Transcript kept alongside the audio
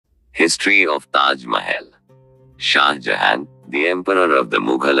History of Taj Mahal. Shah Jahan, the emperor of the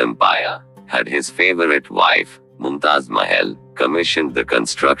Mughal Empire, had his favorite wife, Mumtaz Mahal, commissioned the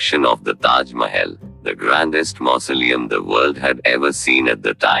construction of the Taj Mahal, the grandest mausoleum the world had ever seen at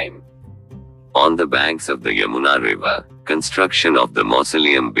the time. On the banks of the Yamuna River, construction of the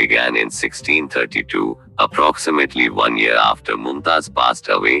mausoleum began in 1632, approximately 1 year after Mumtaz passed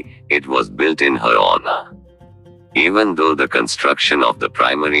away. It was built in her honor. Even though the construction of the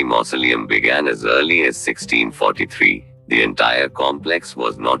primary mausoleum began as early as 1643, the entire complex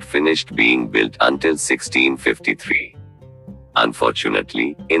was not finished being built until 1653.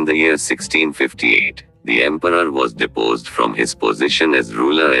 Unfortunately, in the year 1658, the emperor was deposed from his position as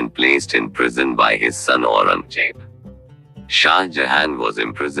ruler and placed in prison by his son Aurangzeb. Shah Jahan was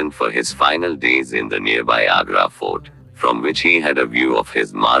imprisoned for his final days in the nearby Agra fort, from which he had a view of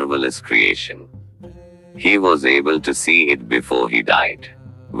his marvelous creation. He was able to see it before he died.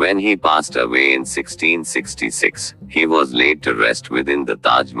 When he passed away in 1666, he was laid to rest within the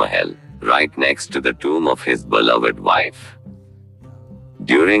Taj Mahal, right next to the tomb of his beloved wife.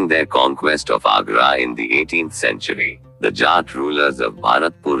 During their conquest of Agra in the 18th century, the Jat rulers of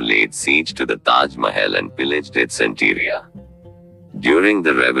Bharatpur laid siege to the Taj Mahal and pillaged its interior. During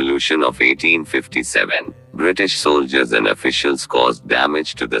the revolution of 1857, British soldiers and officials caused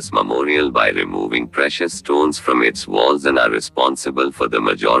damage to this memorial by removing precious stones from its walls and are responsible for the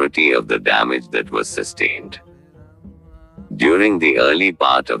majority of the damage that was sustained. During the early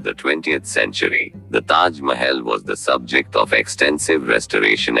part of the 20th century, the Taj Mahal was the subject of extensive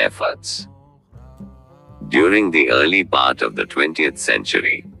restoration efforts. During the early part of the 20th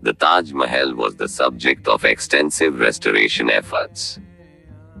century, the Taj Mahal was the subject of extensive restoration efforts.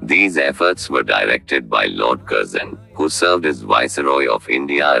 These efforts were directed by Lord Curzon, who served as Viceroy of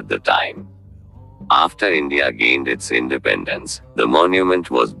India at the time. After India gained its independence, the monument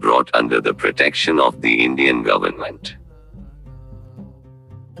was brought under the protection of the Indian government.